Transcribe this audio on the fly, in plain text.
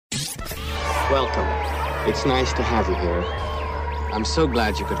Welcome. It's nice to have you here. I'm so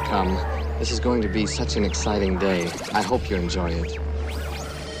glad you could come. This is going to be such an exciting day. I hope you enjoy it.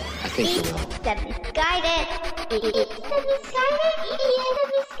 I think you will. The misguided idiot.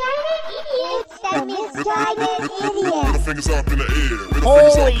 Middle fingers up in the air.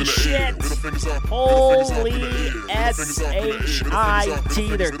 Holy shit! Holy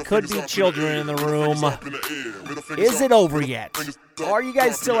S-H-I-T. There could be children in the room. Is it over yet? Are you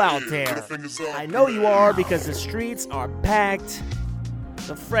guys still out there? I know you are because the streets are packed.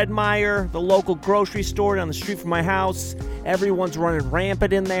 The Fred Meyer, the local grocery store down the street from my house, everyone's running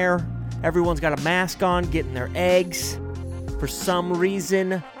rampant in there. Everyone's got a mask on, getting their eggs. For some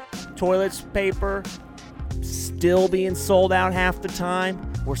reason, toilet paper still being sold out half the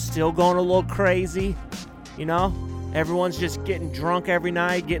time. We're still going a little crazy, you know? Everyone's just getting drunk every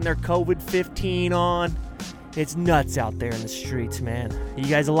night, getting their COVID-15 on. It's nuts out there in the streets, man. Are you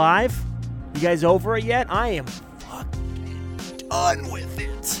guys alive? You guys over it yet? I am fucking done with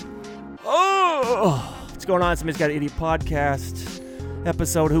it. Oh! What's going on? It's the Misguided Idiot Podcast.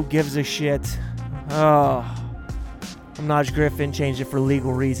 Episode Who Gives a Shit? Oh. I'm Naj Griffin. Changed it for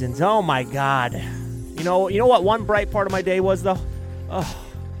legal reasons. Oh my God. You know what one bright part of my day was though? Oh.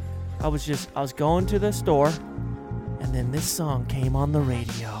 I was going to the store and then this song came on the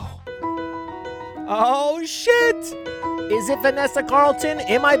radio. Oh shit! Is it Vanessa Carlton?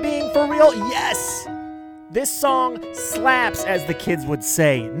 Am I being for real? Yes! This song slaps, as the kids would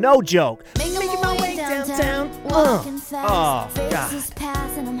say. No joke. Making my way downtown. Oh, God.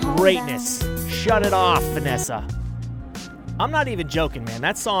 Greatness. Shut it off, Vanessa. I'm not even joking, man.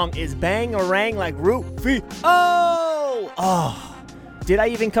 That song is bang-a-rang like Rufy. Oh! Did I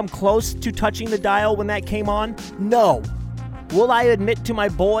even come close to touching the dial when that came on? No. Will I admit to my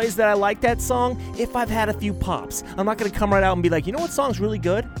boys that I like that song? If I've had a few pops. I'm not going to come right out and be like, you know what song's really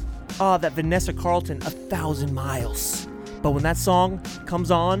good? That Vanessa Carlton, 1,000 Miles. But when that song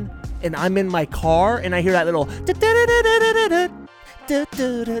comes on and I'm in my car and I hear that little...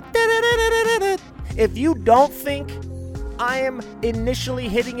 If you don't think I am initially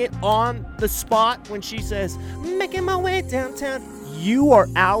hitting it on the spot when she says, making my way downtown, you are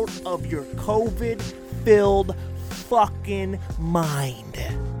out of your COVID-filled fucking mind.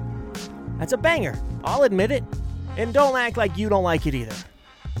 That's a banger. I'll admit it. And don't act like you don't like it either.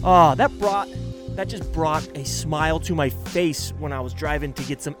 Oh, that just brought a smile to my face when I was driving to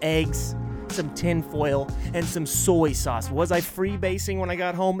get some eggs, some tin foil, and some soy sauce. Was I freebasing when I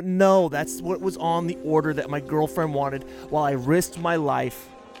got home? No, that's what was on the order that my girlfriend wanted while I risked my life,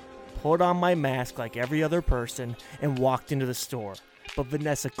 put on my mask like every other person, and walked into the store. But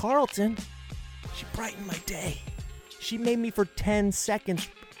Vanessa Carlton, she brightened my day. She made me for 10 seconds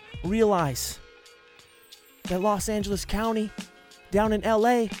realize that Los Angeles County, down in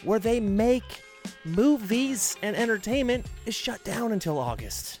LA, where they make movies and entertainment, is shut down until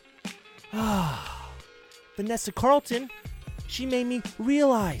August. Vanessa Carlton, she made me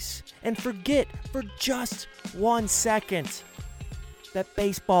realize and forget for just 1 second that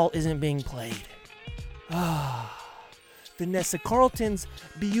baseball isn't being played. Vanessa Carlton's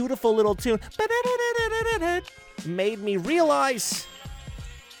beautiful little tune made me realize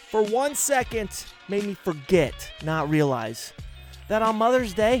for 1 second, made me forget, not realize, that on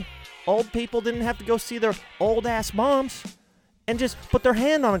Mother's Day, old people didn't have to go see their old-ass moms and just put their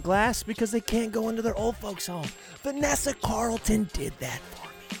hand on a glass because they can't go into their old folks' home. Vanessa Carlton did that for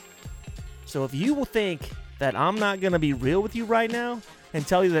me. So if you will think that I'm not going to be real with you right now and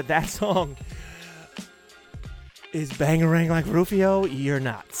tell you that song is bang-a-rang like Rufio, you're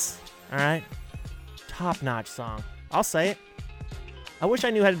nuts. All right? Top-notch song. I'll say it. I wish I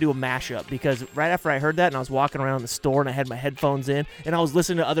knew how to do a mashup because right after I heard that and I was walking around the store and I had my headphones in and I was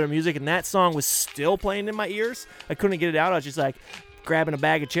listening to other music and that song was still playing in my ears, I couldn't get it out. I was just like grabbing a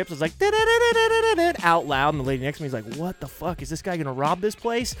bag of chips. I was like out loud and the lady next to me is like, what the fuck? Is this guy going to rob this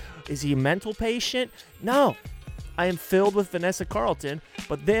place? Is he a mental patient? No. I am filled with Vanessa Carlton,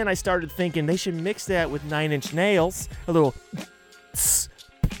 but then I started thinking they should mix that with 9 Inch Nails, a little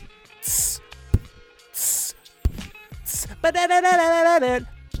I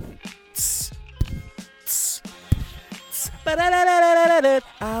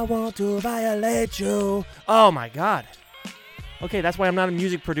want to violate you. Oh my God. Okay, that's why I'm not a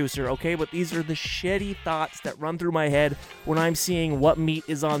music producer, okay? But these are the shitty thoughts that run through my head when I'm seeing what meat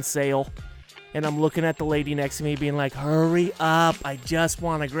is on sale. And I'm looking at the lady next to me being like, hurry up. I just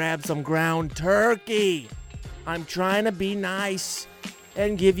want to grab some ground turkey. I'm trying to be nice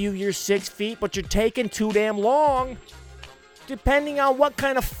and give you your 6 feet, but you're taking too damn long. Depending on what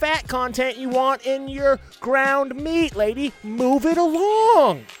kind of fat content you want in your ground meat, lady, move it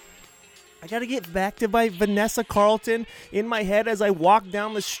along. I got to get back to my Vanessa Carlton in my head as I walk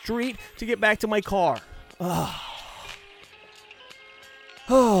down the street to get back to my car.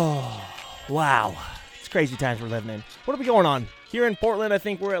 Oh, wow. It's crazy times we're living in. What are we going on? Here in Portland, I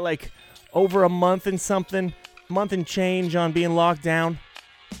think we're at like over a month and change on being locked down.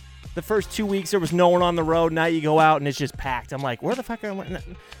 The first 2 weeks, there was no one on the road. Now you go out and it's just packed. I'm like, where the fuck are I?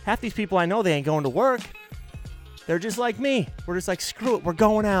 Half these people I know, they ain't going to work. They're just like me. We're just like, screw it, we're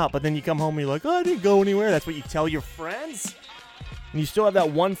going out. But then you come home and you're like, oh, I didn't go anywhere. That's what you tell your friends. And you still have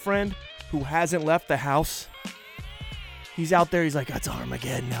that one friend who hasn't left the house. He's out there. He's like, it's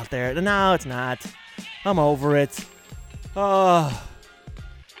Armageddon out there. No, it's not. I'm over it. Like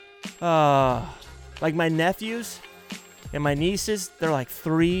my nephews and my nieces, they're like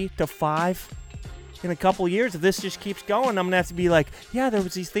 3 to 5. In a couple years, if this just keeps going, I'm going to have to be like, yeah, there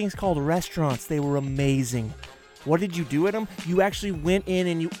was these things called restaurants. They were amazing. What did you do at them? You actually went in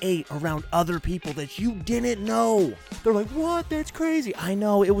and you ate around other people that you didn't know. They're like, what? That's crazy. I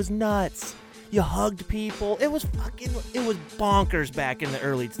know, it was nuts. You hugged people. It was bonkers back in the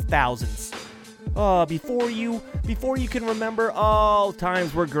early 2000s. Before you can remember,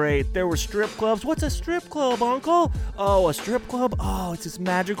 times were great. There were strip clubs. What's a strip club, Uncle? Oh, a strip club? Oh, it's this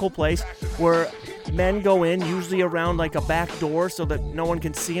magical place where men go in, usually around like a back door so that no one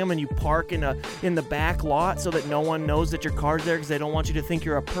can see them, and you park in the back lot so that no one knows that your car's there because they don't want you to think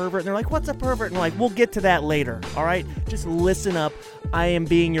you're a pervert. And they're like, what's a pervert? And I'm like, we'll get to that later, all right? Just listen up. I am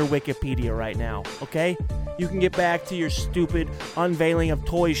being your Wikipedia right now, okay? You can get back to your stupid unveiling of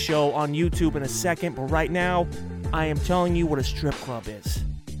toys show on YouTube in a second, but right now, I am telling you what a strip club is.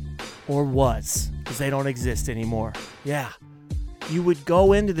 Or was, because they don't exist anymore. Yeah. You would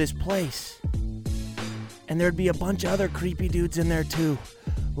go into this place, and there'd be a bunch of other creepy dudes in there too.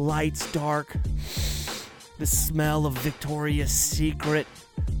 Lights dark, the smell of Victoria's Secret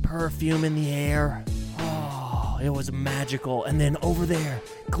perfume in the air. Oh, it was magical. And then over there,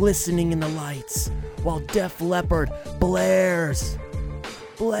 glistening in the lights, while Def Leppard blares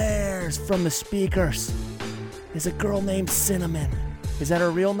from the speakers, is a girl named Cinnamon. Is that her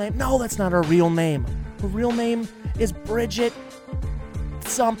real name? No, that's not her real name. Her real name is Bridget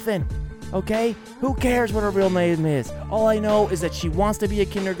something, okay? Who cares what her real name is? All I know is that she wants to be a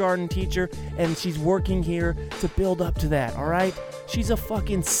kindergarten teacher, and she's working here to build up to that, all right? She's a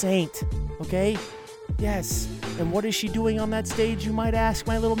fucking saint, okay? Yes. And what is she doing on that stage, you might ask,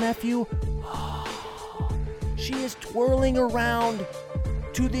 my little nephew? She is twirling around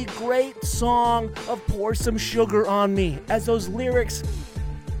to the great song of Pour Some Sugar on Me as those lyrics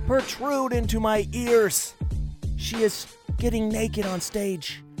protrude into my ears. She is getting naked on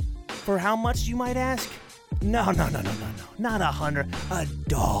stage. For how much, you might ask? No. Not $100.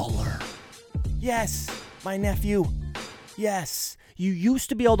 $1. Yes, my nephew. Yes, you used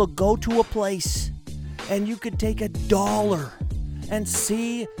to be able to go to a place and you could take $1 and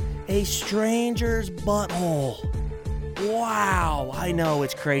see a stranger's butthole. Wow, I know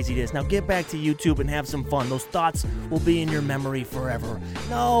it's craziness. Now get back to YouTube and have some fun. Those thoughts will be in your memory forever.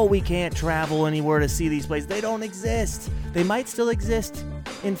 No, we can't travel anywhere to see these places. They don't exist. They might still exist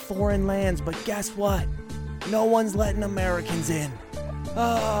in foreign lands, but guess what? No one's letting Americans in.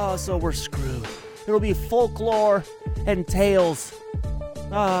 Oh, so we're screwed. There will be folklore and tales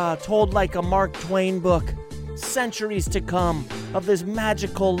told like a Mark Twain book, centuries to come, of this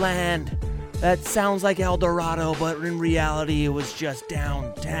magical land that sounds like El Dorado, but in reality it was just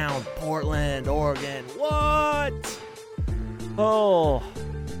downtown Portland, Oregon. What? Oh.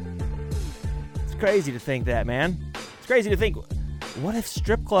 It's crazy to think that, man. It's crazy to think, what if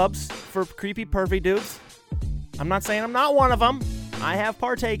strip clubs for creepy, pervy dudes? I'm not saying I'm not one of them. I have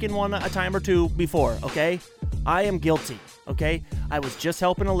partaken one a time or two before, okay? I am guilty, okay? I was just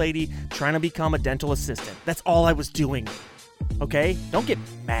helping a lady trying to become a dental assistant. That's all I was doing, okay? Don't get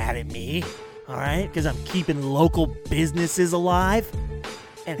mad at me, all right? Because I'm keeping local businesses alive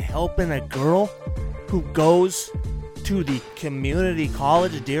and helping a girl who goes to the community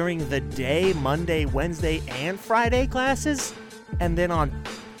college during the day, Monday, Wednesday, and Friday classes, and then on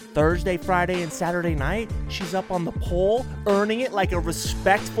Thursday, Friday, and Saturday night, she's up on the pole, earning it like a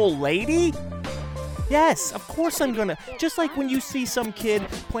respectful lady? Yes, of course I'm gonna. Just like when you see some kid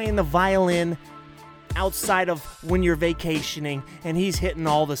playing the violin outside of when you're vacationing, and he's hitting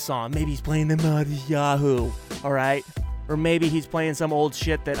all the songs. Maybe he's playing the Mighty Yahoo, all right? Or maybe he's playing some old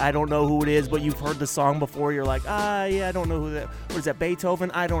shit that I don't know who it is, but you've heard the song before. You're like, yeah, I don't know who that. What is that,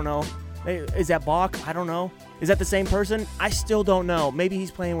 Beethoven? I don't know. Is that Bach? I don't know. Is that the same person? I still don't know. Maybe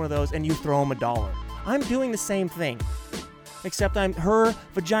he's playing one of those and you throw him $1. I'm doing the same thing. Except her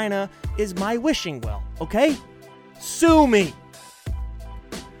vagina is my wishing well, okay? Sue me.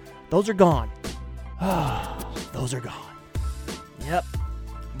 Those are gone. Those are gone. Yep.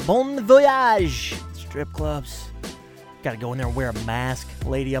 Bon voyage. Strip clubs. Got to go in there and wear a mask.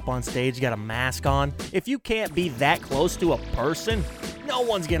 Lady up on stage, got a mask on. If you can't be that close to a person, no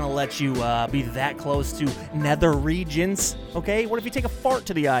one's going to let you be that close to nether regions. Okay? What if you take a fart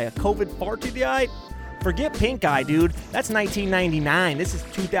to the eye? A COVID fart to the eye? Forget pink eye, dude. That's 1999. This is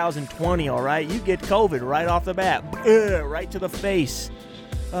 2020, all right? You get COVID right off the bat. Right to the face.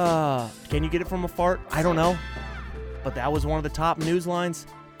 Can you get it from a fart? I don't know. But that was one of the top news lines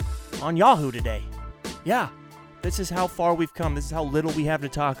on Yahoo today. Yeah, this is how far we've come. This is how little we have to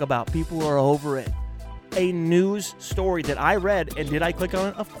talk about. People are over it. A news story that I read, and did I click on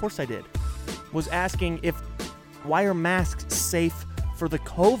it? Of course I did. Was asking why are masks safe for the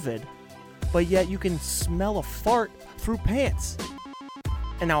COVID, but yet you can smell a fart through pants.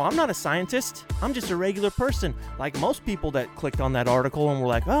 And now, I'm not a scientist. I'm just a regular person, like most people that clicked on that article and were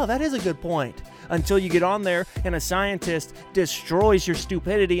like, oh, that is a good point. Until you get on there and a scientist destroys your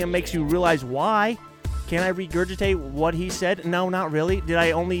stupidity and makes you realize why. Can I regurgitate what he said? No, not really. Did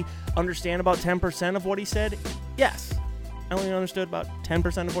I only understand about 10% of what he said? Yes. I only understood about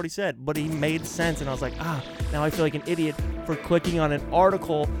 10% of what he said, but he made sense, and I was like, now I feel like an idiot for clicking on an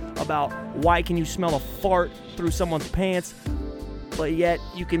article about why can you smell a fart through someone's pants, but yet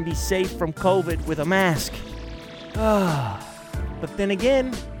you can be safe from COVID with a mask. But then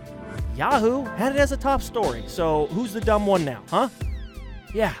again, Yahoo had it as a top story, so who's the dumb one now, huh?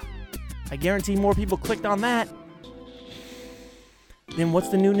 Yeah, I guarantee more people clicked on that. Then what's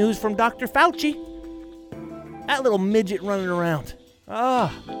the new news from Dr. Fauci? That little midget running around.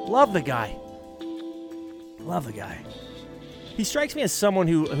 Love the guy. Love the guy. He strikes me as someone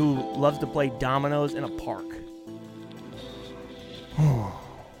who loves to play dominoes in a park.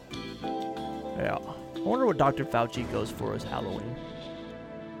 Yeah. I wonder what Dr. Fauci goes for as Halloween.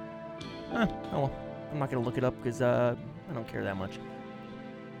 Oh well. I'm not going to look it up because I don't care that much.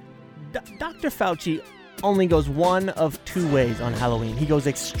 Dr. Fauci only goes one of two ways on Halloween. He goes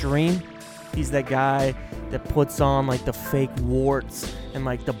extreme. He's that guy that puts on like the fake warts and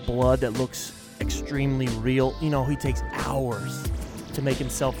like the blood that looks extremely real. You know, he takes hours to make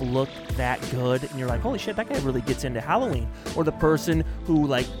himself look that good. And you're like, holy shit, that guy really gets into Halloween. Or the person who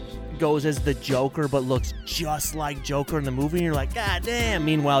like goes as the Joker but looks just like Joker in the movie. And you're like, god damn.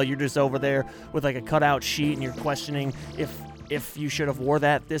 Meanwhile, you're just over there with like a cutout sheet and you're questioning if you should have wore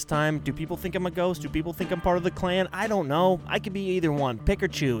that this time. Do people think I'm a ghost? Do people think I'm part of the Klan? I don't know. I could be either one. Pick or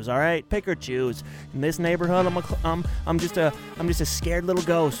choose, all right? Pick or choose. In this neighborhood, I'm just a scared little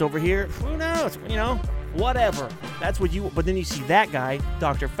ghost. Over here, who knows? You know, whatever. That's what you. But then you see that guy,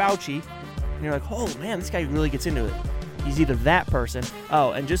 Dr. Fauci, and you're like, oh man, this guy really gets into it. He's either that person.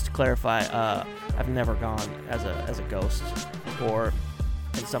 Oh, and just to clarify, I've never gone as a ghost, or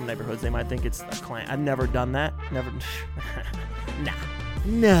in some neighborhoods they might think it's a Klan. I've never done that. Never.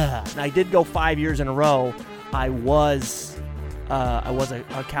 Nah. I did go 5 years in a row. I was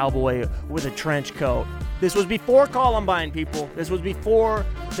a cowboy with a trench coat. This was before Columbine, people. This was before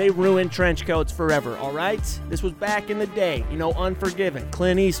they ruined trench coats forever, all right? This was back in the day. You know, Unforgiven,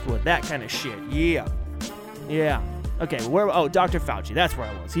 Clint Eastwood, that kind of shit. Yeah. Okay, Dr. Fauci, that's where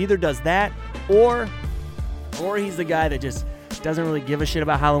I was. He either does that, or he's the guy that just doesn't really give a shit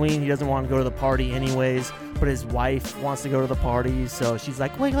about Halloween. He doesn't want to go to the party anyways, but his wife wants to go to the party, so she's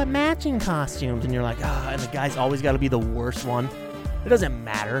like, we got matching costumes, and you're like, and the guy's always got to be the worst one. It doesn't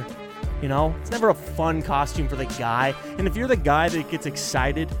matter, you know? It's never a fun costume for the guy, and if you're the guy that gets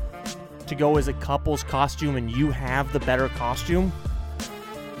excited to go as a couple's costume and you have the better costume,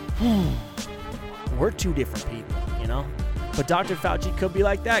 we're two different people, you know? But Dr. Fauci could be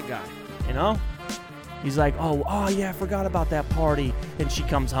like that guy, you know? He's like, oh yeah, I forgot about that party. And she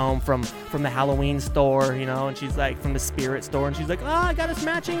comes home from the Halloween store, you know, and she's like, from the spirit store, and she's like, I got us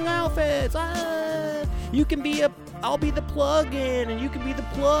matching outfits. You can be I'll be the plug-in, and you can be the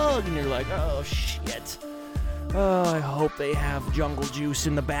plug. And you're like, oh shit. I hope they have jungle juice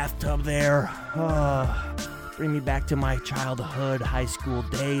in the bathtub there. Bring me back to my childhood, high school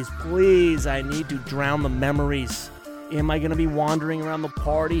days. Please, I need to drown the memories. Am I going to be wandering around the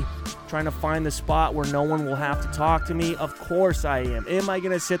party trying to find the spot where no one will have to talk to me? Of course I am. Am I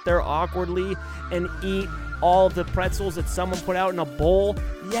going to sit there awkwardly and eat all of the pretzels that someone put out in a bowl?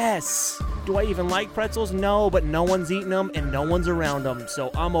 Yes. Do I even like pretzels? No, but no one's eating them and no one's around them,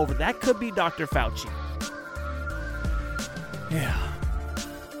 so I'm over. That could be Dr. Fauci. Yeah.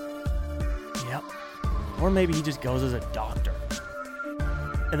 Yep. Or maybe he just goes as a doctor.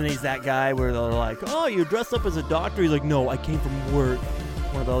 And then he's that guy where they're like, oh, you dressed up as a doctor? He's like, no, I came from work.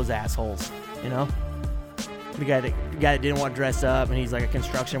 One of those assholes, you know? The guy that didn't want to dress up, and he's like a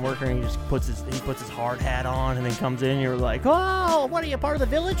construction worker, and he just puts his hard hat on, and then comes in, and you're like, oh, what are you, part of the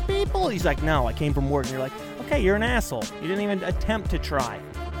village people? He's like, no, I came from work. And you're like, okay, you're an asshole. You didn't even attempt to try.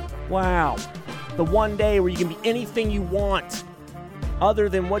 Wow. The one day where you can be anything you want other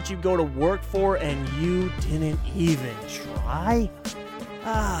than what you go to work for, and you didn't even try?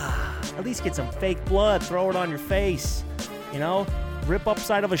 At least get some fake blood, throw it on your face, rip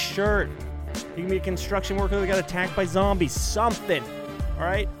upside of a shirt. You can be a construction worker that got attacked by zombies, something, all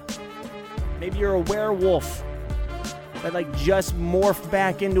right? Maybe you're a werewolf that just morphed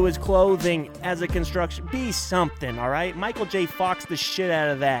back into his clothing as a construction, be something, all right? Michael J. Fox the shit out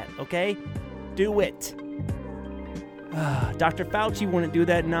of that, okay? Do it. Dr. Fauci wouldn't do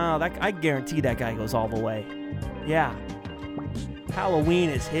that. No, I guarantee that guy goes all the way. Yeah. Halloween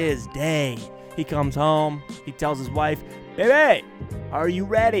is his day. He comes home. He tells his wife, baby, are you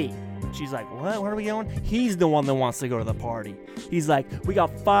ready? She's like, what? Where are we going? He's the one that wants to go to the party. He's like, we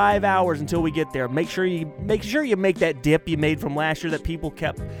got 5 hours until we get there. Make sure you make that dip you made from last year that people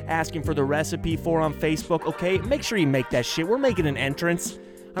kept asking for the recipe for on Facebook, okay? Make sure you make that shit. We're making an entrance.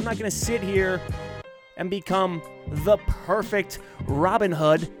 I'm not going to sit here and become the perfect Robin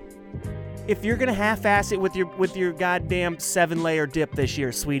Hood if you're going to half-ass it with your goddamn 7-layer dip this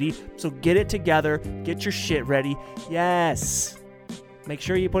year, sweetie. So get it together. Get your shit ready. Yes. Make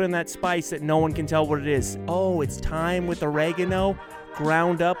sure you put in that spice that no one can tell what it is. Oh, it's thyme with oregano,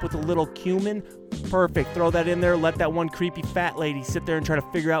 ground up with a little cumin. Perfect. Throw that in there. Let that one creepy fat lady sit there and try to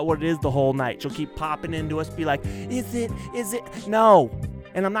figure out what it is the whole night. She'll keep popping into us, be like, is it? No.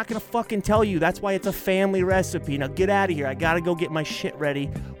 And I'm not going to fucking tell you. That's why it's a family recipe. Now get out of here. I got to go get my shit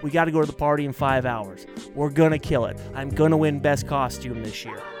ready. We got to go to the party in 5 hours. We're going to kill it. I'm going to win best costume this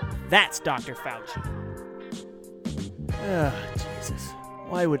year. That's Dr. Fauci. Ugh, Jesus.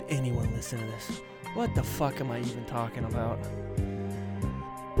 Why would anyone listen to this? What the fuck am I even talking about?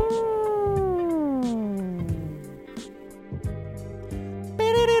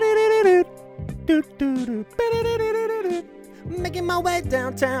 Making my way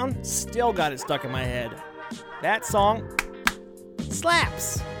downtown. Still got it stuck in my head. That song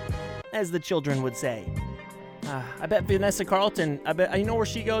slaps, as the children would say. I bet Vanessa Carlton, you know what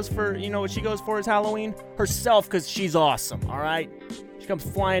she goes for as Halloween? Herself, because she's awesome, all right? She comes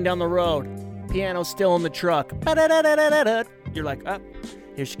flying down the road. Piano still in the truck. You're like, oh,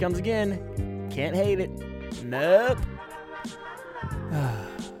 here she comes again. Can't hate it. Nope.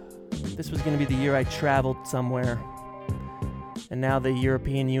 This was going to be the year I traveled somewhere. And now the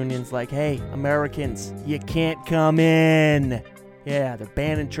European Union's like, hey, Americans, you can't come in. Yeah, they're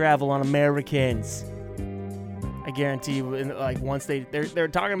banning travel on Americans. I guarantee you, once they're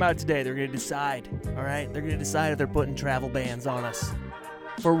talking about it today, they're going to decide, all right? They're going to decide if they're putting travel bans on us.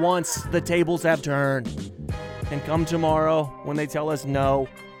 For once, the tables have turned. And come tomorrow, when they tell us no,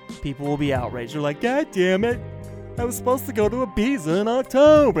 people will be outraged. They're like, God damn it, I was supposed to go to Ibiza in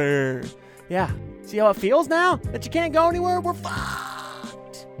October. Yeah, see how it feels now? That you can't go anywhere? We're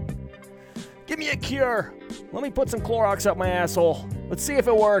fucked. Give me a cure. Let me put some Clorox up my asshole. Let's see if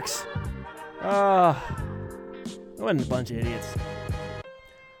it works. What a bunch of idiots.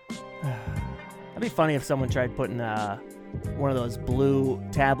 That'd be funny if someone tried putting one of those blue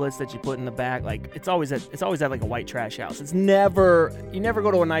tablets that you put in the back. Like it's always at like a white trash house. You never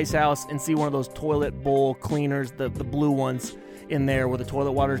go to a nice house and see one of those toilet bowl cleaners, the blue ones in there where the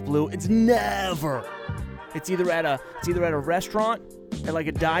toilet water is blue. It's never. It's either at a restaurant, at like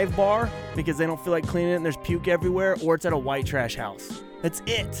a dive bar because they don't feel like cleaning it and there's puke everywhere, or it's at a white trash house. That's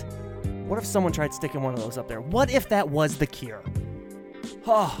it. What if someone tried sticking one of those up there? What if that was the cure?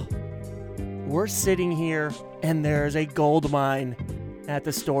 Oh, we're sitting here and there's a gold mine at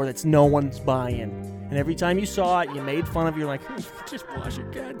the store that's no one's buying. And every time you saw it, you made fun of it. You're like, just wash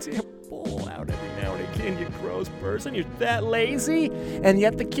your goddamn bowl out every now and again, you gross person. You're that lazy. And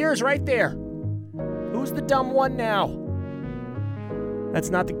yet the cure's right there. Who's the dumb one now? That's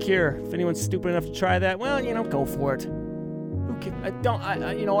not the cure. If anyone's stupid enough to try that, well, go for it.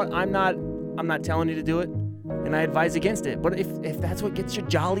 You know what? I'm not telling you to do it, and I advise against it. But if that's what gets your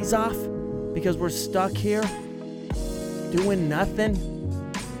jollies off, because we're stuck here doing nothing,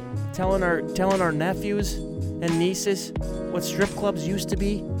 telling our nephews and nieces what strip clubs used to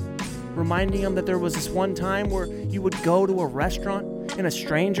be, reminding them that there was this one time where you would go to a restaurant and a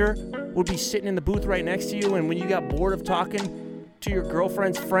stranger would be sitting in the booth right next to you, and when you got bored of talking to your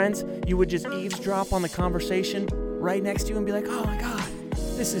girlfriend's friends, you would just eavesdrop on the conversation right next to you and be like, oh my God,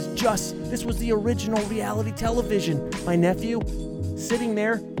 this was the original reality television. My nephew sitting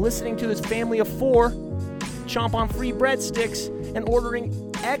there listening to his family of 4 chomp on free breadsticks and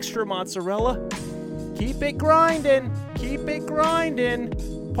ordering extra mozzarella Keep it grinding. Keep it grinding.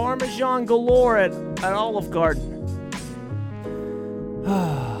 Parmesan galore at Olive Garden.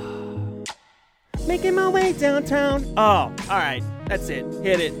 Making my way downtown. Oh, all right. That's it.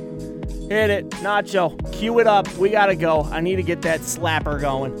 Hit it. Hit it. Nacho, cue it up. We gotta go. I need to get that slapper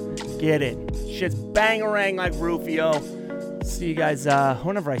going. Get it. Shit's bangarang like Rufio. See you guys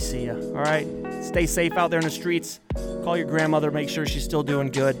whenever I see you. All right? Stay safe out there in the streets. Call your grandmother. Make sure she's still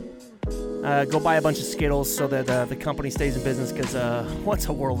doing good. Go buy a bunch of Skittles so that the company stays in business, because what's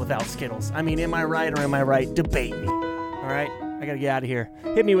a world without Skittles? I mean, am I right or am I right? Debate me. All right? I got to get out of here.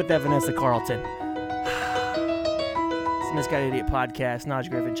 Hit me with that Vanessa Carlton. It's the Misguided Idiot Podcast. Naj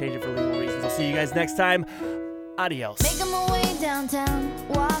Griffin. Change it for legal reasons. I'll see you guys next time. Adios. Making my way downtown,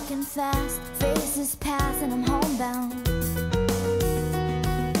 walking fast, faces pass and I'm homebound.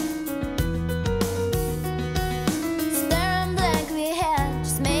 Staring blankly ahead,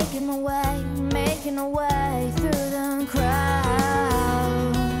 just making my way through the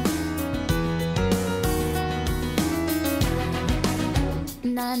crowd.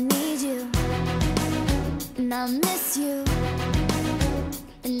 And I need you, and I miss you,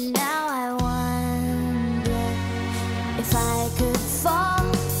 and now I wonder if I could fall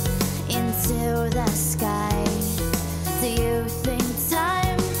into the sky. Do you think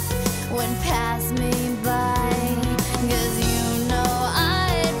time would pass me by? 'Cause you know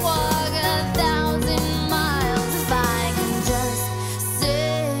I'd walk 1,000 miles if I can just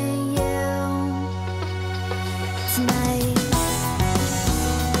see you tonight.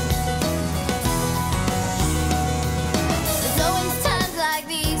 There's always times like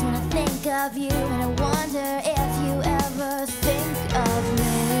these when I think of you, and I wonder if you ever think of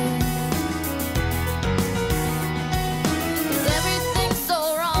me. 'Cause everything's so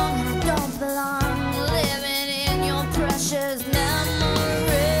wrong and I don't belong, living in your precious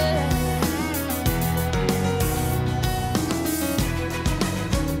memory.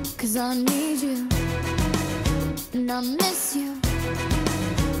 'Cause I need you, and I miss you,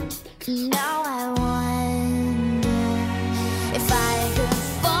 and now I wonder if I could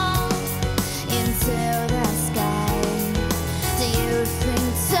fall into the sky. Do you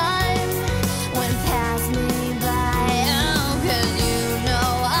think time would pass me by? Oh, 'cause you know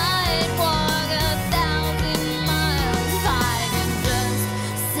I'd walk 1,000 miles if I could just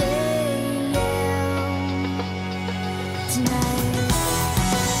see you tonight.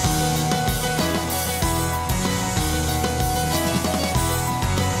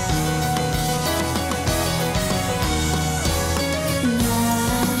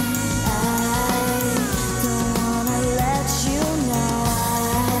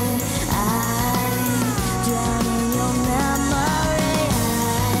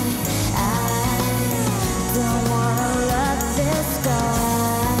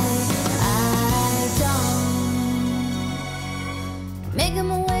 Making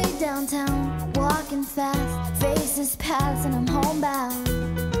my way downtown, walking fast, faces pass and I'm homebound.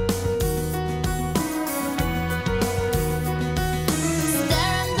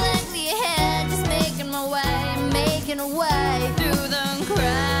 Staring blankly ahead, just making my way through the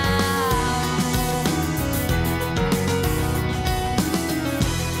crowd.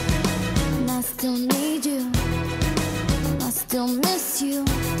 And I still need you, I still miss you,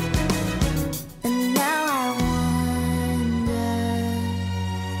 and now I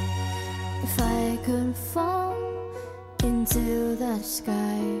if I could fall into the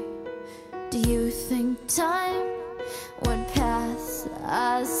sky. Do you think time would pass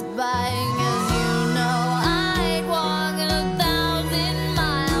us by? 'Cause you know I'd walk 1,000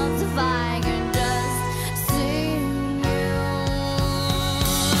 miles if I could just see you.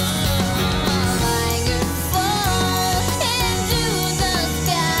 If I could fall into the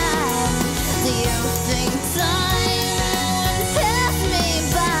sky, do you think time would pass me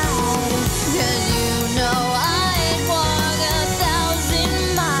by? 'Cause you know I'd walk 1,000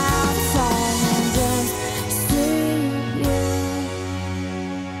 miles if I can just see you.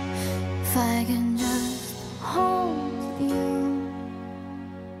 If I can just hold you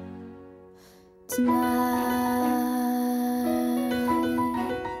tonight.